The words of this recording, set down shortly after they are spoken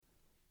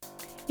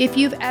If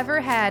you've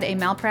ever had a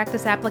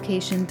malpractice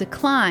application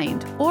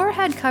declined or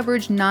had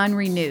coverage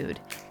non-renewed,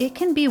 it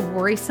can be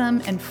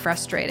worrisome and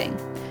frustrating.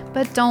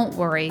 But don't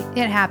worry,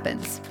 it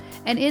happens.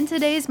 And in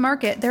today's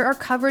market, there are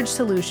coverage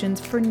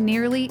solutions for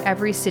nearly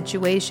every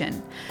situation.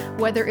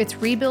 Whether it's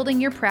rebuilding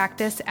your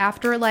practice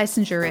after a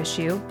licensure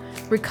issue,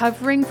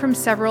 recovering from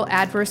several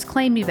adverse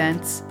claim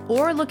events,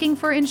 or looking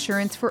for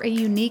insurance for a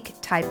unique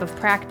type of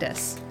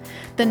practice.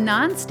 The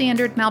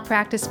non-standard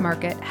malpractice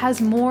market has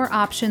more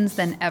options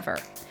than ever.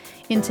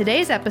 In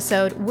today's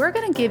episode, we're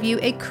going to give you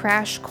a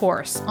crash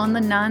course on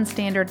the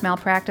non-standard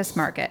malpractice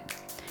market,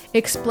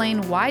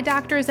 explain why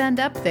doctors end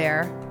up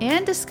there,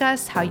 and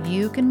discuss how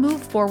you can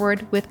move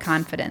forward with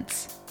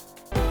confidence.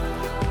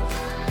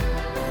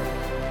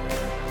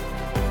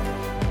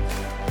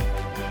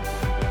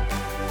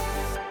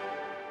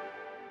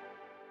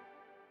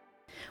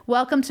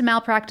 Welcome to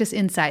Malpractice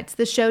Insights,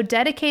 the show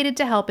dedicated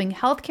to helping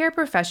healthcare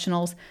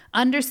professionals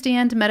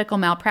understand medical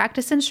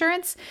malpractice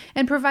insurance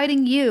and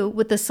providing you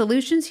with the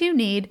solutions you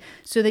need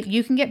so that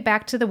you can get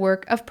back to the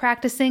work of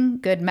practicing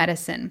good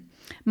medicine.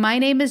 My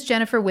name is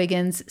Jennifer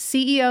Wiggins,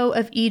 CEO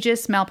of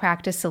Aegis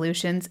Malpractice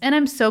Solutions, and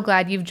I'm so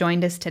glad you've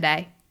joined us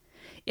today.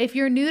 If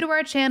you're new to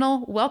our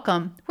channel,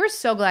 welcome. We're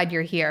so glad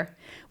you're here.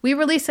 We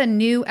release a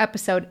new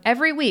episode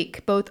every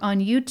week, both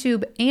on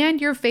YouTube and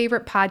your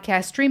favorite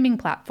podcast streaming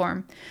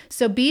platform.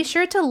 So be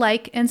sure to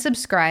like and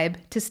subscribe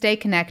to stay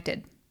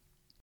connected.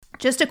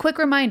 Just a quick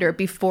reminder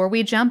before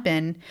we jump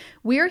in,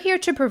 we're here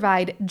to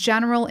provide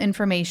general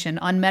information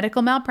on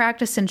medical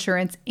malpractice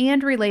insurance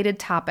and related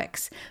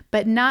topics,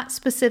 but not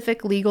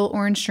specific legal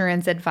or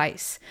insurance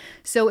advice.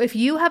 So if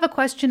you have a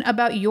question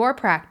about your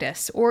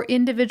practice or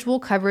individual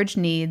coverage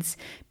needs,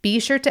 be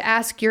sure to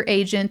ask your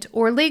agent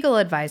or legal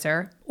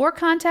advisor or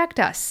contact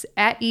us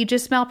at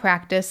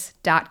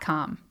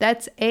aegismalpractice.com.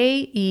 That's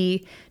AEGIS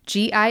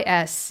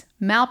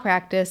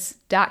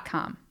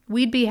malpractice.com.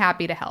 We'd be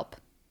happy to help.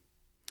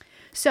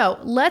 So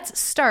let's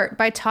start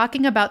by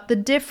talking about the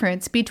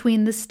difference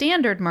between the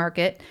standard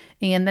market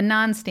and the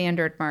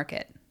non-standard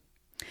market.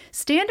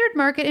 Standard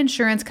market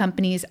insurance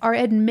companies are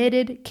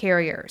admitted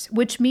carriers,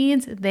 which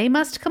means they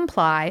must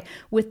comply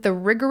with the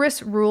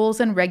rigorous rules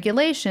and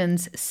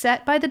regulations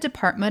set by the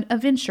Department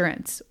of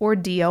Insurance, or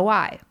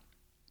DOI.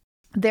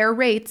 Their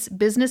rates,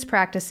 business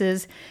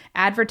practices,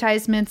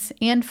 advertisements,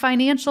 and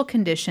financial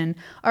condition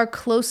are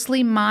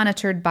closely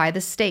monitored by the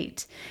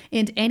state,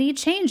 and any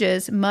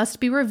changes must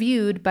be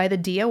reviewed by the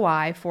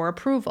DOI for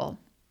approval.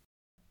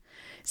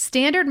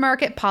 Standard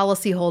market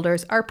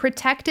policyholders are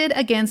protected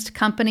against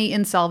company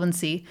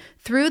insolvency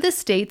through the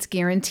state's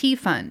guarantee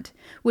fund,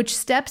 which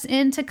steps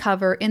in to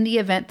cover in the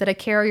event that a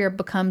carrier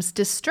becomes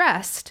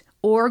distressed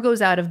or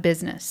goes out of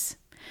business.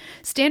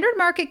 Standard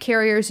market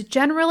carriers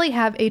generally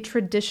have a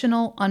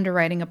traditional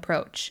underwriting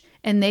approach,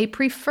 and they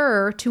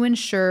prefer to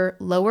insure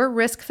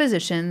lower-risk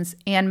physicians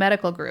and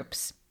medical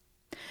groups.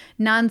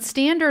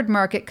 Non-standard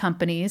market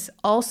companies,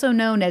 also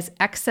known as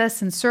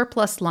excess and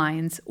surplus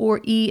lines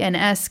or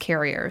E&S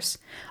carriers,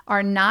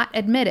 are not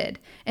admitted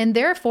and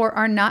therefore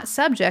are not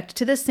subject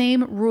to the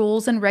same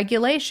rules and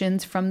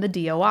regulations from the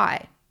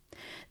DOI.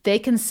 They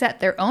can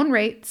set their own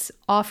rates,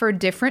 offer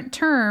different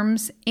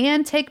terms,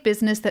 and take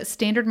business that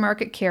standard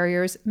market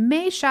carriers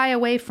may shy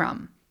away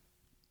from.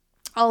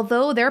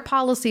 Although their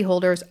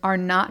policyholders are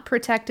not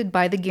protected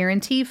by the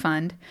guarantee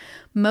fund,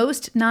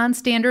 most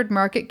non-standard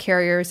market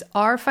carriers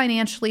are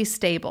financially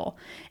stable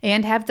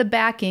and have the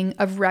backing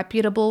of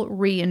reputable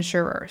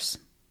reinsurers.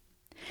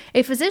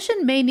 A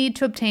physician may need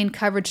to obtain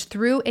coverage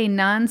through a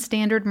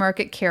non-standard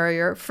market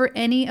carrier for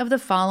any of the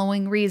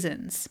following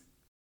reasons.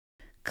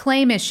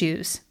 Claim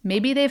issues.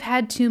 Maybe they've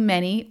had too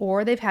many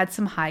or they've had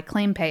some high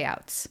claim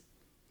payouts.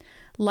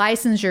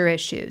 Licensure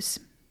issues.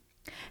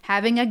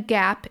 Having a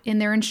gap in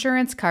their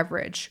insurance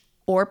coverage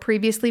or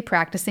previously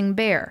practicing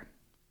bare.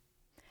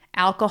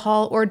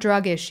 Alcohol or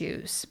drug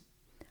issues.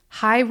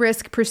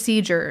 High-risk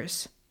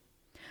procedures.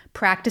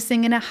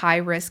 Practicing in a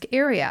high-risk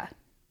area.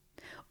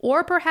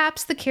 Or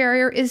perhaps the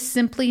carrier is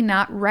simply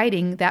not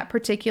writing that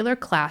particular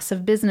class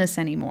of business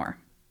anymore.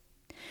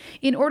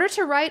 In order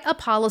to write a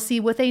policy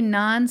with a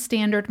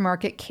non-standard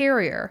market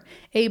carrier,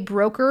 a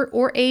broker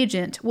or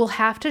agent will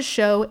have to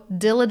show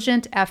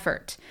diligent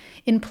effort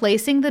in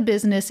placing the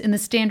business in the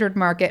standard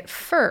market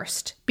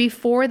first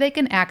before they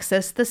can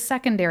access the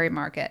secondary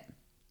market.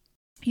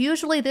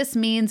 Usually this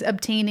means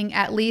obtaining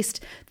at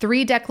least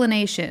 3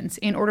 declinations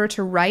in order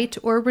to write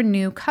or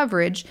renew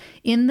coverage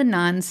in the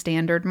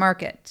non-standard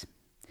market.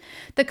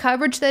 The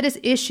coverage that is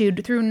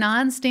issued through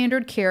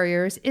non-standard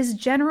carriers is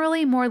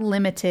generally more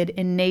limited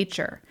in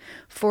nature.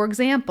 For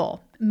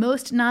example,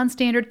 most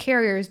non-standard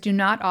carriers do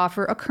not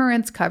offer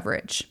occurrence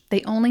coverage.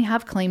 They only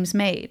have claims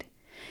made.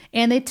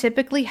 And they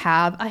typically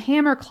have a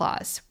hammer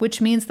clause,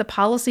 which means the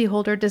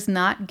policyholder does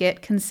not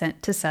get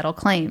consent to settle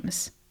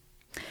claims.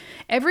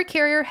 Every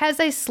carrier has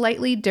a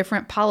slightly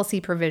different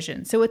policy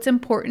provision, so it's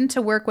important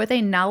to work with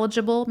a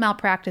knowledgeable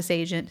malpractice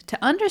agent to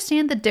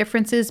understand the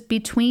differences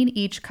between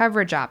each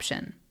coverage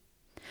option.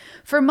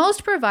 For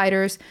most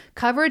providers,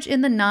 coverage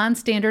in the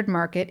non-standard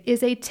market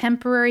is a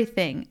temporary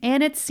thing,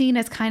 and it's seen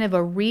as kind of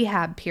a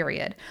rehab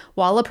period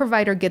while a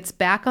provider gets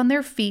back on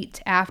their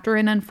feet after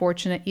an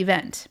unfortunate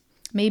event.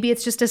 Maybe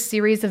it's just a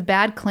series of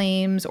bad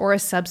claims or a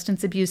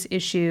substance abuse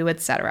issue,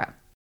 etc.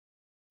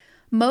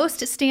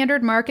 Most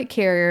standard market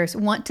carriers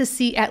want to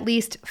see at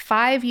least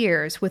 5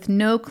 years with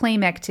no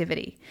claim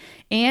activity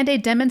and a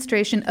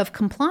demonstration of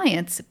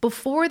compliance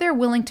before they're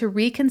willing to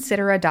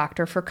reconsider a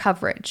doctor for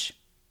coverage.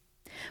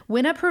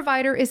 When a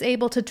provider is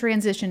able to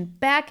transition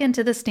back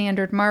into the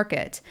standard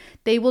market,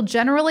 they will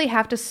generally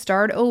have to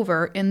start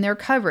over in their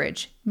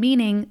coverage,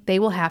 meaning they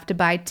will have to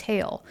buy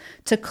tail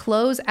to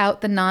close out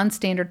the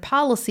non-standard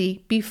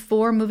policy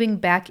before moving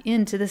back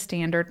into the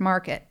standard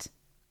market.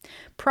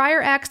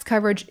 Prior acts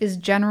coverage is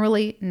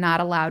generally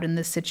not allowed in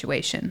this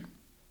situation.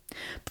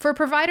 For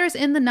providers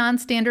in the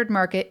non-standard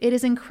market, it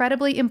is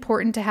incredibly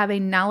important to have a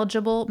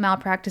knowledgeable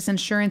malpractice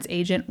insurance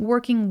agent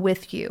working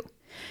with you.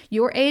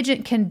 Your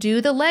agent can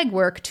do the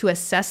legwork to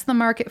assess the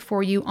market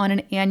for you on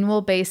an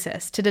annual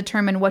basis to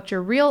determine what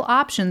your real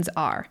options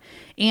are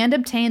and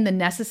obtain the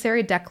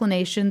necessary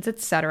declinations,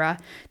 etc.,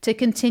 to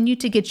continue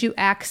to get you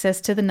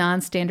access to the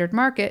non-standard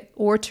market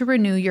or to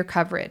renew your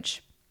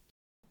coverage.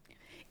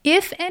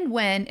 If and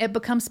when it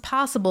becomes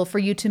possible for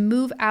you to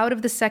move out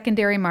of the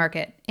secondary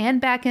market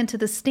and back into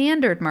the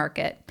standard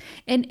market,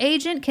 an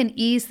agent can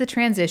ease the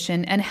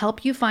transition and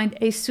help you find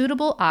a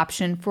suitable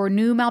option for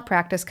new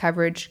malpractice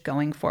coverage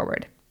going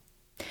forward.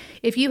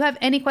 If you have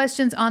any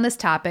questions on this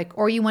topic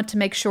or you want to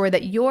make sure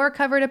that you're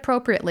covered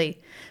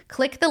appropriately,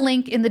 click the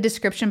link in the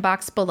description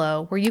box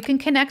below where you can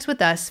connect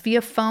with us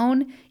via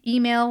phone,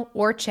 email,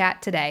 or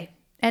chat today.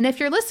 And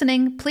if you're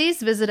listening,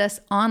 please visit us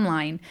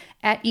online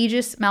at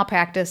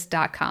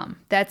aegismalpractice.com.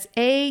 That's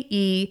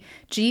AEGIS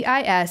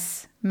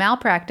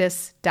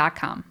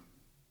malpractice.com.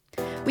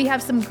 We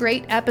have some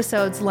great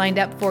episodes lined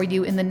up for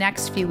you in the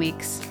next few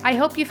weeks. I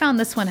hope you found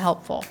this one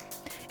helpful.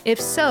 If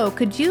so,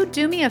 could you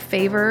do me a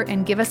favor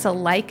and give us a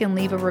like and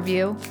leave a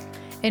review?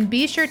 And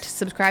be sure to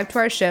subscribe to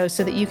our show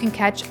so that you can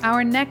catch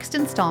our next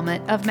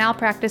installment of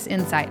Malpractice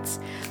Insights,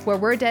 where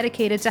we're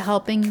dedicated to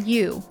helping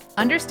you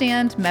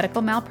understand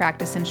medical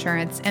malpractice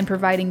insurance and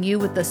providing you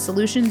with the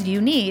solutions you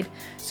need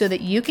so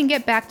that you can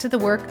get back to the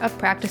work of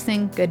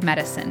practicing good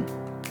medicine.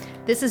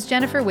 This is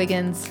Jennifer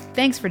Wiggins.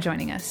 Thanks for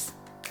joining us.